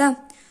ಆಯ್ತಾ.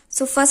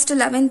 ಸೊ ಫಸ್ಟ್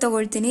 11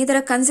 ತಗೊಳ್ತೀನಿ,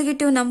 ಇದರ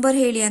ಕನ್ಸಿಕ್ಯೂಟಿವ್ ನಂಬರ್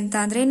ಹೇಳಿ ಅಂತ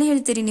ಅಂದ್ರೆ ಏನ್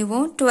ಹೇಳ್ತೀರಿ ನೀವು?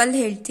 12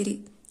 ಹೇಳ್ತೀರಿ.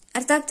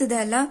 ಅರ್ಥ ಆಗ್ತಿದೆ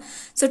ಅಲ್ಲ.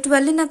 ಸೊ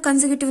 12ನ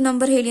ಕನ್ಸಿಕ್ಯೂಟಿವ್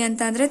ನಂಬರ್ ಹೇಳಿ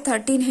ಅಂತ ಅಂದ್ರೆ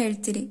 13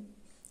 ಹೇಳ್ತೀರಿ.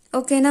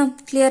 ಓಕೆನಾ,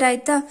 ಕ್ಲಿಯರ್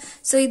ಆಯ್ತಾ.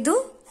 ಸೊ ಇದು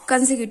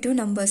ಕನ್ಸಿಕ್ಯೂಟಿವ್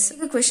ನಂಬರ್ಸ್.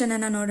 ಕ್ವೆಶನ್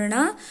ಅನ್ನ ನೋಡೋಣ.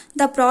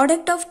 The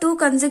product of 2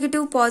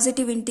 consecutive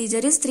positive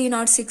integer is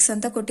 306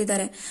 ಅಂತ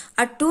ಕೊಟ್ಟಿದ್ದಾರೆ.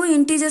 ಆ 2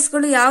 ಇಂಟೀಜರ್ಸ್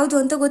ಗಳು ಯಾವುದು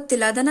ಅಂತ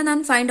ಗೊತ್ತಿಲ್ಲ, ಅದನ್ನ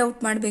ನಾನು ಫೈಂಡ್ ಔಟ್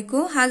ಮಾಡಬೇಕು.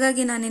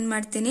 ಹಾಗಾಗಿ ನಾನೇನ್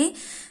ಮಾಡ್ತೀನಿ?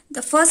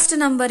 ದ ಫಸ್ಟ್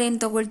ನಂಬರ್ ಏನ್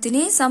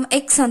ತಗೊಳ್ತೀನಿ? ಸಮ್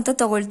ಎಕ್ಸ್ ಅಂತ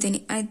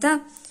ತಗೊಳ್ತೀನಿ ಆಯ್ತಾ.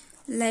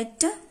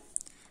 Let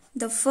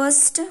the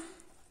first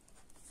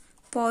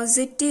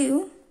positive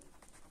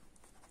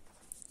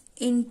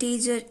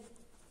integer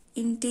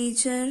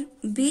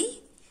B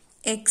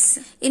X.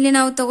 ಇಲ್ಲಿ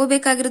ನಾವು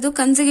ತಗೋಬೇಕಾಗಿರೋದು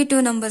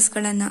ಕನ್ಸಿಕ್ಯೂಟಿವ್ ನಂಬರ್ಸ್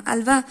ಗಳನ್ನ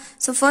ಅಲ್ವಾ.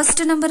 ಸೊ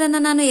ಫಸ್ಟ್ ನಂಬರ್ ಅನ್ನ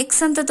ನಾನು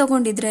ಎಕ್ಸ್ ಅಂತ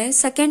ತಗೊಂಡಿದ್ರೆ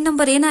ಸೆಕೆಂಡ್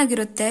ನಂಬರ್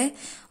ಏನಾಗಿರುತ್ತೆ?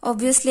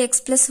 ಆಬ್ವಿಯಸ್ಲಿ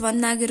ಎಕ್ಸ್ ಪ್ಲಸ್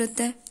 1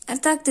 ಆಗಿರುತ್ತೆ.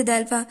 ಅರ್ಥ ಆಗ್ತಿದೆ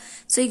ಅಲ್ವಾ.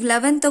 ಸೊ ಈಗ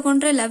 11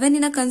 ತಗೊಂಡ್ರೆ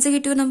 11ನ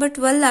ಕನ್ಸಿಕ್ಯೂಟಿವ್ ನಂಬರ್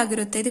 12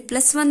 ಆಗಿರುತ್ತೆ. ಇದಕ್ಕೆ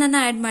ಪ್ಲಸ್ 1 ಅನ್ನ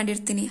ಆಡ್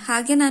ಮಾಡಿರ್ತೀನಿ.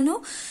 ಹಾಗೆ ನಾನು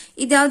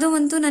ಇದ್ಯಾವುದೋ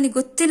ಒಂದು ನನಗೆ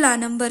ಗೊತ್ತಿಲ್ಲ ಆ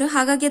ನಂಬರ್,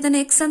 ಹಾಗಾಗಿ ಅದನ್ನ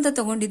ಎಕ್ಸ್ ಅಂತ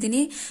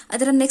ತಗೊಂಡಿದ್ದೀನಿ.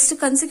 ಅದರ ನೆಕ್ಸ್ಟ್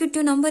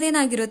ಕನ್ಸಿಕ್ಯೂಟಿವ್ ನಂಬರ್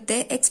ಏನಾಗಿರುತ್ತೆ?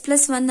 ಎಕ್ಸ್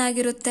ಪ್ಲಸ್ 1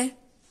 ಆಗಿರುತ್ತೆ.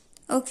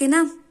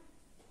 ಓಕೆನಾ.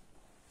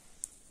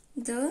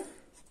 The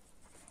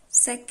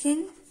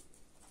second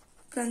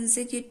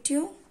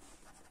consecutive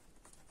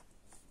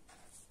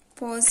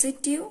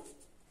positive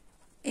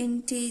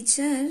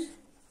integer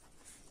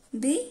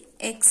be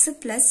x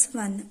plus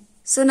 1.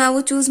 So ನಾವು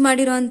ಚೂಸ್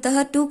ಮಾಡಿರುವಂತಹ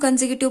 2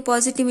 ಕನ್ಸಿಕ್ಯೂಟಿವ್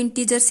ಪಾಸಿಟಿವ್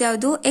ಇಂಟೀಜರ್ಸ್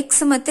ಯಾವುದು?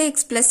 ಎಕ್ಸ್ ಮತ್ತೆ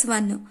ಎಕ್ಸ್ ಪ್ಲಸ್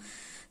 1.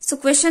 ಸೊ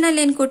ಕ್ವೆಶನ್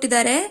ಅಲ್ಲಿ ಏನ್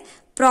ಕೊಟ್ಟಿದ್ದಾರೆ?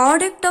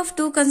 Product of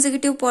 2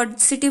 consecutive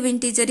positive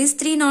integer is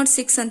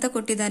 306 ಅಂತ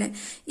ಕೊಟ್ಟಿದ್ದಾರೆ.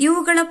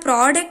 ಇವುಗಳ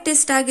ಪ್ರಾಡಕ್ಟ್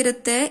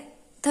ಎಷ್ಟಾಗಿರುತ್ತೆ?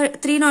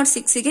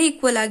 306 ಗೆ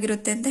ಈಕ್ವಲ್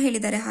ಆಗಿರುತ್ತೆ ಅಂತ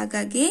ಹೇಳಿದ್ದಾರೆ.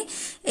 ಹಾಗಾಗಿ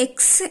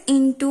X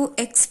into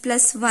X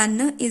plus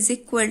 1 is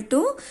equal to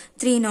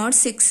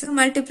 306.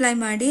 Multiply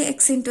ಮಾಡಿ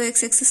X into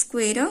X X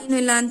square, ಏನು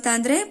ಇಲ್ಲ ಅಂತ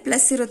ಅಂದ್ರೆ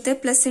ಪ್ಲಸ್ ಇರುತ್ತೆ,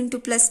 plus into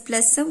plus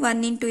plus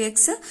 1 into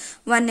X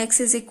 1x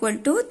is equal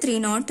to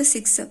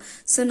 306.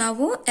 So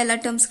ನಾವು ಎಲ್ಲ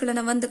ಟರ್ಮ್ಸ್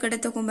ಗಳನ್ನ ಒಂದು ಕಡೆ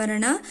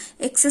ತಗೊಂಡ್ಬರೋಣ.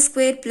 ಎಕ್ಸ್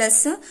ಸ್ಕ್ವೇರ್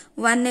ಪ್ಲಸ್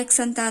 1x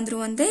ಅಂತ ಅಂದ್ರೂ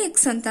ಒಂದೇ,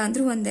 ಎಕ್ಸ್ ಅಂತ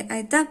ಅಂದ್ರೂ ಒಂದೇ.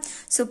 ಆಯ್ತಾ?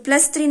 ಸೊ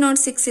ಪ್ಲಸ್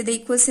 306 ಇದೆ,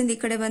 ಈಕ್ವಲ್ಸ್ ಇಂದ ಈ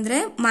ಕಡೆ ಬಂದ್ರೆ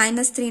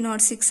ಮೈನಸ್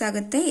 306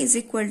 ಆಗುತ್ತೆ, ಇಸ್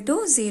ಈಕ್ವಲ್ ಟು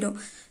 0.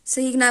 ಸೊ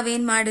ಈಗ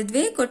ನಾವೇನ್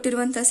ಮಾಡಿದ್ವಿ,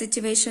 ಕೊಟ್ಟಿರುವಂತಹ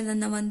ಸಿಚುವೇಶನ್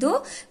ಅನ್ನ ಒಂದು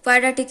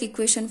ಕ್ವಾಡ್ರಾಟಿಕ್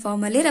ಇಕ್ವೇಶನ್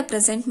ಫಾರ್ಮ್ ಅಲ್ಲಿ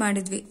ರೆಪ್ರೆಸೆಂಟ್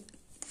ಮಾಡಿದ್ವಿ.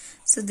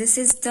 So this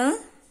is the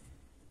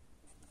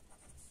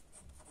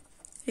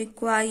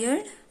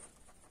required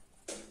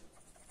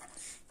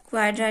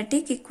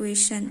quadratic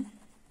equation.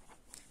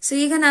 So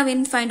ಈಗ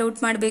ನಾವೇನ್ ಫೈಂಡ್ ಔಟ್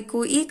ಮಾಡಬೇಕು,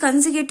 ಈ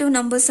ಕನ್ಸಿಕ್ಯೂಟಿವ್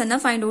ನಂಬರ್ಸ್ ಅನ್ನ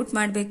ಫೈಂಡ್ ಔಟ್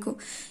ಮಾಡಬೇಕು.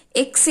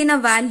 ಎಕ್ಸಿನ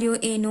ವ್ಯಾಲ್ಯೂ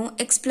ಏನು,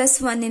 ಎಕ್ಸ್ ಪ್ಲಸ್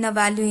 1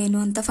 ವ್ಯಾಲ್ಯೂ ಏನು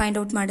ಅಂತ ಫೈಂಡ್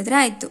ಔಟ್ ಮಾಡಿದ್ರೆ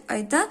ಆಯ್ತು.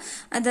 ಆಯ್ತಾ?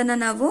 ಅದನ್ನ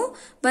ನಾವು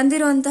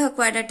ಬಂದಿರುವಂತಹ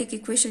ಕ್ವಾಡ್ರಾಟಿಕ್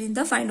ಇಕ್ವೇಶನ್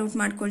ಇಂದ ಫೈಂಡ್ ಔಟ್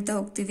ಮಾಡ್ಕೊಳ್ತಾ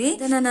ಹೋಗ್ತೀವಿ.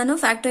 ಇದನ್ನ ನಾನು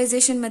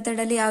ಫ್ಯಾಕ್ಟರೈಸೇಷನ್ ಮೆಥಡ್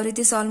ಅಲ್ಲಿ ಯಾವ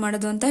ರೀತಿ ಸಾಲ್ವ್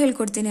ಮಾಡೋದು ಅಂತ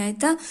ಹೇಳ್ಕೊಡ್ತೀನಿ.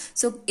 ಆಯ್ತಾ?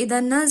 ಸೊ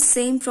ಇದನ್ನ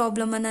ಸೇಮ್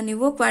ಪ್ರಾಬ್ಲಮ್ ಅನ್ನ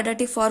ನೀವು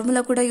ಕ್ವಾಡ್ರಾಟಿಕ್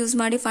ಫಾರ್ಮುಲಾ ಕೂಡ ಯೂಸ್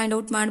ಮಾಡಿ ಫೈಂಡ್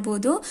ಔಟ್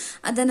ಮಾಡಬಹುದು.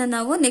 ಅದನ್ನ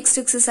ನಾವು ನೆಕ್ಸ್ಟ್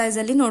ಎಕ್ಸರ್ಸೈಸ್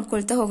ಅಲ್ಲಿ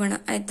ನೋಡ್ಕೊಳ್ತಾ ಹೋಗೋಣ.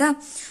 ಆಯ್ತಾ?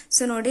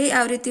 ಸೊ ನೋಡಿ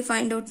ಯಾವ ರೀತಿ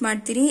ಫೈಂಡ್ ಔಟ್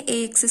ಮಾಡ್ತೀರಿ. A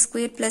X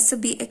square plus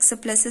B X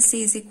plus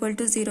C is equal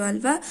to 0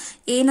 ಅಲ್ವಾ?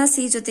 ಎ ನ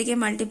ಸಿ ಜೊತೆಗೆ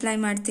ಮಲ್ಟಿಪ್ಲೈ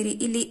ಮಾಡ್ತೀರಿ.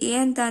 ಇಲ್ಲಿ ಎ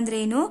ಅಂತ ಅಂದ್ರೆ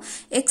ಏನು,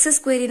 ಎಕ್ಸ್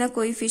ಸ್ಕ್ವೇರಿನ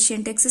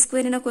ಕೋಯಿಫಿಷಿಯಂಟ್. ಎಕ್ಸ್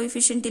ಸ್ಕ್ವೇರಿನ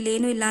ಕೋಯಿಫಿಷಿಯಂಟ್ ಇಲ್ಲಿ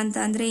ಏನು ಇಲ್ಲ ಅಂತ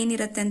ಅಂದ್ರೆ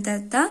ಏನಿರುತ್ತೆ ಅಂತ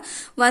ಅರ್ಥ,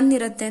 1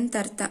 ಇರುತ್ತೆ ಅಂತ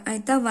ಅರ್ಥ.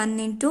 ಆಯ್ತಾ? 1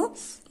 into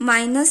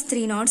minus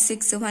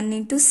 306, 1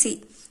 into C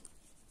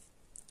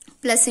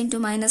plus into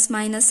minus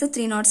minus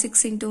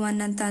 306 into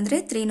 1 ಅಂತ ಅಂದ್ರೆ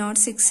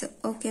 306.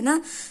 ಓಕೆನಾ?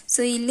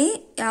 ಸೊ ಇಲ್ಲಿ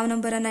ಯಾವ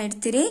ನಂಬರ್ ಅನ್ನ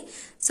ಇಡ್ತೀರಿ,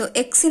 ಸೊ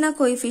ಎಕ್ಸಿನ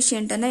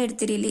ಕೋಯಿಫಿಷಿಯಂಟ್ ಅನ್ನ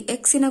ಇಡ್ತೀರಿ. ಇಲ್ಲಿ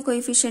ಎಕ್ಸಿನ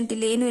ಕೋಯಿಫಿಷಿಯಂಟ್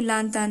ಇಲ್ಲಿ ಏನು ಇಲ್ಲ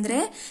ಅಂತ ಅಂದ್ರೆ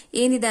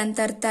ಏನಿದೆ ಅಂತ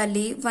ಅರ್ಥ,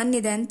 ಅಲ್ಲಿ 1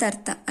 ಇದೆ ಅಂತ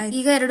ಅರ್ಥ.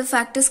 ಈಗ ಎರಡು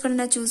ಫ್ಯಾಕ್ಟರ್ಸ್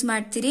ಗಳನ್ನ ಚೂಸ್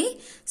ಮಾಡ್ತೀರಿ.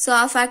 ಸೊ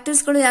ಆ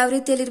ಫ್ಯಾಕ್ಟರ್ಸ್ ಗಳು ಯಾವ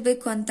ರೀತಿಯಲ್ಲಿ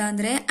ಇರಬೇಕು ಅಂತ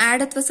ಅಂದ್ರೆ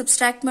ಆಡ್ ಅಥವಾ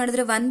ಸಬ್ಸ್ಟ್ರಾಕ್ಟ್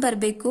ಮಾಡಿದ್ರೆ 1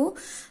 ಬರಬೇಕು,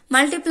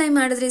 ಮಲ್ಟಿಪ್ಲೈ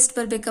ಮಾಡಿದ್ರೆ ಎಷ್ಟು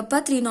ಬರ್ಬೇಕಪ್ಪ,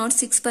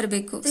 306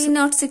 ಬರಬೇಕು.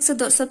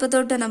 306 ಸ್ವಲ್ಪ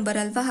ದೊಡ್ಡ ನಂಬರ್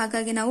ಅಲ್ವಾ,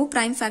 ಹಾಗಾಗಿ ನಾವು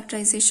ಪ್ರೈಮ್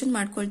ಫ್ಯಾಕ್ಟರೈಸೇಷನ್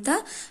ಮಾಡ್ಕೊಳ್ತಾ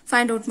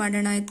ಫೈಂಡ್ ಔಟ್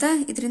ಮಾಡೋಣ. ಆಯ್ತಾ?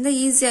 ಇದರಿಂದ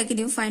ಈಸಿಯಾಗಿ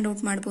ನೀವು ಫೈಂಡ್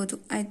ಔಟ್ ಮಾಡಬಹುದು.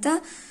 ಆಯ್ತಾ?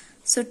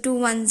 So 2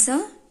 1s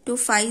 2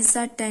 5s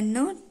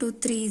 10 2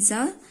 3s,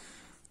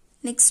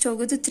 next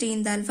ಹೋಗೋದು 3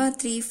 ಇಂದ ಅಲ್ವಾ,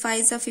 3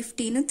 5s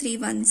 15, 3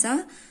 1s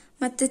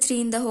ಮತ್ತೆ 3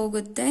 ಇಂದ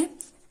ಹೋಗುತ್ತೆ,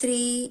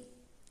 3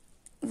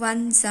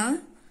 1s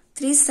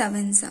 3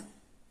 7s.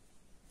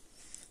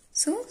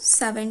 So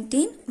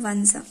 17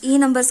 1s. ಈ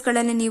ನಂಬರ್ಸ್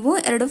ಗಳನ್ನ ನೀವು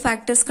ಎರಡು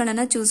ಫ್ಯಾಕ್ಟರ್ಸ್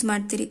ಗಳನ್ನ ಚೂಸ್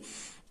ಮಾಡ್ತೀರಿ.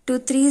 2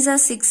 3s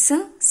 6,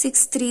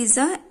 6 3s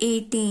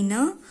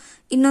 18,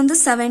 ಇನ್ನೊಂದು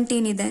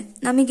 17 ಇದೆ.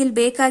 ನಮಗಿಲ್ಲಿ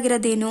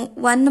ಬೇಕಾಗಿರೋದೇನು,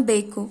 1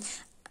 ಬೇಕು.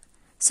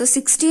 ಸೊ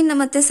 16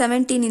 ಮತ್ತೆ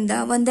 17 ಇಂದ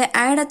ಒಂದೇ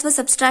ಆಡ್ ಅಥವಾ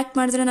ಸಬ್ಸ್ಟ್ರಾಕ್ಟ್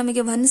ಮಾಡಿದ್ರೆ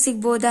ನಮಗೆ 1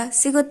 ಸಿಗ್ಬೋದಾ?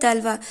 ಸಿಗುತ್ತೆ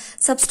ಅಲ್ವಾ?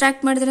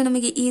 ಸಬ್ಸ್ಟ್ರಾಕ್ಟ್ ಮಾಡಿದ್ರೆ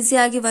ನಮಗೆ ಈಸಿ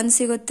ಆಗಿ 1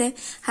 ಸಿಗುತ್ತೆ.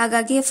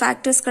 ಹಾಗಾಗಿ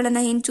ಫ್ಯಾಕ್ಟರ್ಸ್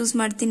ಗಳನ್ನ ಏನ್ ಚೂಸ್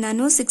ಮಾಡ್ತೀನಿ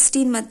ನಾನು,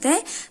 16 ಮತ್ತೆ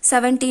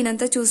 17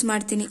 ಅಂತ ಚೂಸ್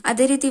ಮಾಡ್ತೀನಿ.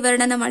 ಅದೇ ರೀತಿ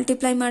ಇವೆರಡನ್ನ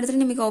ಮಲ್ಟಿಪ್ಲೈ ಮಾಡಿದ್ರೆ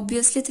ನಿಮಗೆ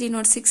ಆಬ್ವಿಯಸ್ಲಿ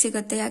 306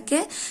 ಸಿಗುತ್ತೆ. ಯಾಕೆ?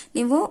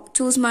 ನೀವು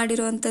ಚೂಸ್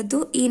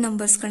ಮಾಡಿರುವಂತದ್ದು ಈ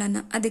ನಂಬರ್ಸ್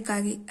ಗಳನ್ನ,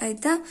 ಅದಕ್ಕಾಗಿ.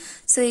 ಆಯ್ತಾ?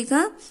 ಸೊ ಈಗ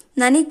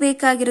ನನಗ್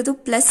ಬೇಕಾಗಿರೋದು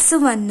ಪ್ಲಸ್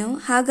 1,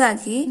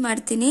 ಹಾಗಾಗಿ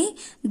ಮಾಡ್ತೀನಿ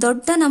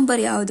ದೊಡ್ಡ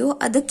ನಂಬರ್ ಯಾವುದು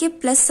ಅದಕ್ಕೆ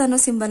ಪ್ಲಸ್ ಅನ್ನೋ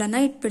ಸಿಂಬಲ್ ಅನ್ನ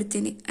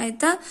ಇಟ್ಬಿಡ್ತೀನಿ.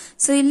 ಆಯ್ತಾ?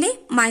 ಸೊ ಇಲ್ಲಿ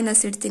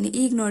ಮೈನಸ್ ಇಡ್ತೀನಿ.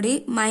 ಈಗ ನೋಡಿ,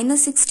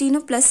 ಮೈನಸ್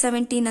 16 ಪ್ಲಸ್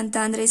 17 ಅಂತ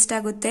ಅಂದ್ರೆ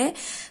ಎಷ್ಟಾಗುತ್ತೆ,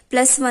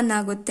 ಪ್ಲಸ್ 1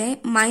 ಆಗುತ್ತೆ.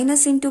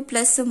 Minus into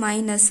plus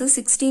minus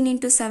 16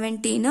 into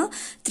 17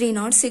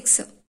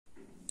 306.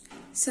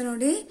 So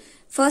ನೋಡಿ,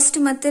 ಫಸ್ಟ್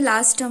ಮತ್ತೆ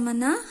ಲಾಸ್ಟ್ ಟರ್ಮ್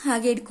ಅನ್ನ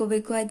ಹಾಗೆ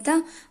ಇಟ್ಕೋಬೇಕು. ಆಯ್ತಾ?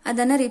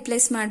 ಅದನ್ನ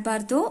ರಿಪ್ಲೇಸ್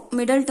ಮಾಡಬಾರ್ದು.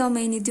 ಮಿಡಲ್ ಟರ್ಮ್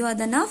ಏನಿದೆಯೋ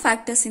ಅದನ್ನ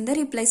ಫ್ಯಾಕ್ಟರ್ಸ್ ಇಂದ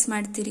ರಿಪ್ಲೇಸ್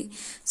ಮಾಡ್ತೀರಿ.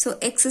 ಸೊ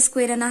ಎಕ್ಸ್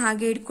ಸ್ಕ್ವೇರ್ ಅನ್ನ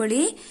ಹಾಗೆ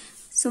ಇಟ್ಕೊಳ್ಳಿ.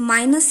 ಸೊ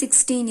ಮೈನಸ್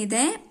 16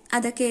 ಇದೆ,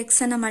 ಅದಕ್ಕೆ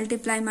ಎಕ್ಸ್ ಅನ್ನ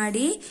ಮಲ್ಟಿಪ್ಲೈ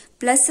ಮಾಡಿ,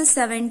 ಪ್ಲಸ್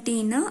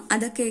 17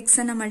 ಅದಕ್ಕೆ ಎಕ್ಸ್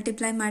ಅನ್ನ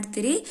ಮಲ್ಟಿಪ್ಲೈ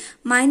ಮಾಡ್ತೀರಿ,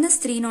 minus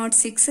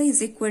 306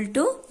 is equal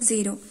to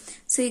 0.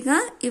 So ಈಗ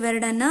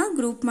ಇವೆರಡನ್ನ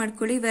ಗ್ರೂಪ್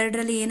ಮಾಡ್ಕೊಳ್ಳಿ.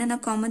 ಇವೆರಡರಲ್ಲಿ ಏನನ್ನ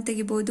ಕಾಮನ್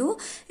ತೆಗಿಬಹುದು,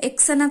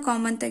 ಎಕ್ಸ್ ಅನ್ನ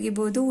ಕಾಮನ್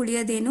ತೆಗಿಬಹುದು.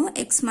 ಉಳಿಯೋದೇನು,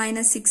 ಎಕ್ಸ್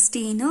ಮೈನಸ್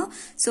 16.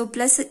 ಸೊ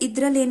ಪ್ಲಸ್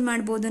ಇದ್ರಲ್ಲಿ ಏನ್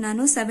ಮಾಡಬಹುದು,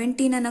 ನಾನು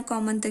 17 ಅನ್ನ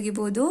ಕಾಮನ್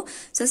ತೆಗಿಬಹುದು.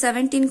 ಸೊ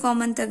 17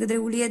 ಕಾಮನ್ ತೆಗೆದ್ರೆ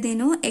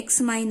ಉಳಿಯೋದೇನು,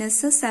 ಎಕ್ಸ್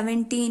ಮೈನಸ್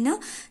 17,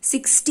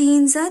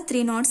 16s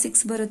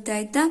 306 ಬರುತ್ತೆ.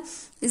 ಆಯ್ತಾ?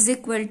 Is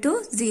equal to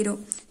 0.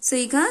 ಸೊ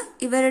ಈಗ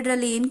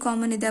ಇವೆರಡರಲ್ಲಿ ಏನ್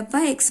ಕಾಮನ್ ಇದೆ ಅಪ್ಪ,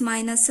 ಎಕ್ಸ್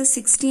ಮೈನಸ್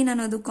 16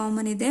 ಅನ್ನೋದು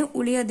ಕಾಮನ್ ಇದೆ.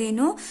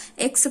 ಉಳಿಯೋದೇನು,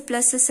 X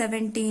plus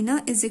 17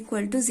 is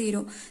equal to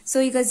 0. So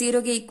ಈಗ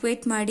 0ಗೆ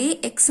ಈಕ್ವೇಟ್ ಮಾಡಿ,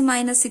 X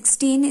minus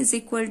 16 is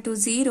equal to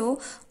 0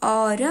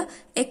 R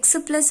X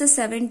plus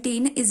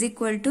 17 is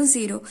equal to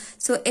 0.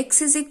 So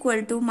X is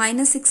equal to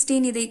minus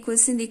 16 ಇದೆ,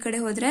 ಈಕ್ವಲ್ಸ್ ಇಂದ ಈ ಕಡೆ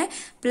ಹೋದ್ರೆ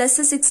ಪ್ಲಸ್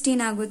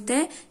 16 ಆಗುತ್ತೆ.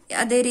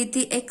 ಅದೇ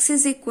ರೀತಿ X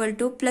is equal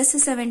to plus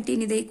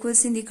 17 ಇದೆ,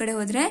 ಈಕ್ವಲ್ಸ್ ಇಂದ ಈ ಕಡೆ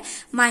ಹೋದ್ರೆ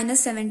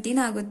ಮೈನಸ್ 17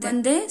 ಆಗುತ್ತೆ.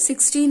 ಅಂದ್ರೆ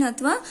 16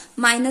 ಅಥವಾ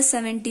ಮೈನಸ್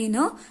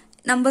 17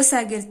 ನಂಬರ್ಸ್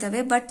ಆಗಿರ್ತವೆ.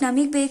 ಬಟ್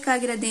ನಮಗ್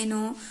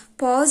ಬೇಕಾಗಿರೋದೇನು,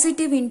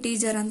 ಪಾಸಿಟಿವ್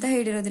ಇಂಟೀಜರ್ ಅಂತ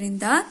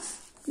ಹೇಳಿರೋದ್ರಿಂದ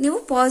ನೀವು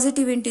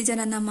ಪಾಸಿಟಿವ್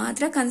ಇಂಟೀಜರ್ ಅನ್ನ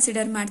ಮಾತ್ರ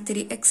ಕನ್ಸಿಡರ್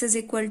ಮಾಡ್ತೀರಿ. X is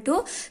equal to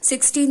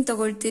 16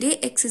 ತಗೊಳ್ತೀರಿ,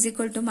 X is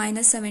equal to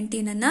minus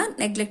 17 ಅನ್ನ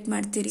ನೆಗ್ಲೆಕ್ಟ್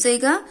ಮಾಡ್ತೀರಿ. ಸೊ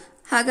ಈಗ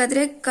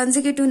ಹಾಗಾದ್ರೆ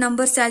ಕನ್ಸಿಕ್ಯೂಟಿವ್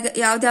ನಂಬರ್ಸ್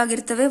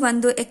ಯಾವ್ದಾಗಿರ್ತವೆ,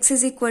 ಒಂದು ಎಕ್ಸ್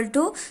ಇಸ್ ಈಕ್ವಲ್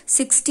ಟು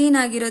 16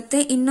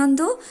 ಆಗಿರುತ್ತೆ,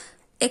 ಇನ್ನೊಂದು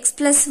x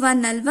ಪ್ಲಸ್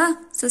 1 ಅಲ್ವಾ,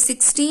 so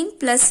 16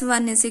 plus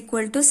 1 is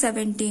equal to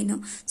 17.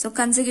 So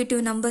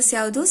consecutive numbers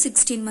ಯಾವುದು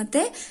 16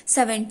 ಮತ್ತೆ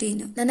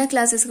 17. ನನ್ನ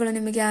ಕ್ಲಾಸಸ್ಗಳು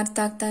ನಿಮಗೆ ಅರ್ಥ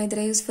ಆಗ್ತಾ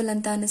ಇದ್ರೆ, ಯೂಸ್ಫುಲ್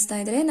ಅಂತ ಅನಿಸ್ತಾ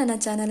ಇದ್ರೆ ನನ್ನ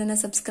ಚಾನಲ್ ಅನ್ನ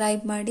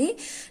ಸಬ್ಸ್ಕ್ರೈಬ್ ಮಾಡಿ,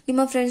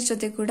 ನಿಮ್ಮ ಫ್ರೆಂಡ್ಸ್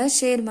ಜೊತೆ ಕೂಡ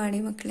ಶೇರ್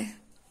ಮಾಡಿ ಮಕ್ಕಳೇ.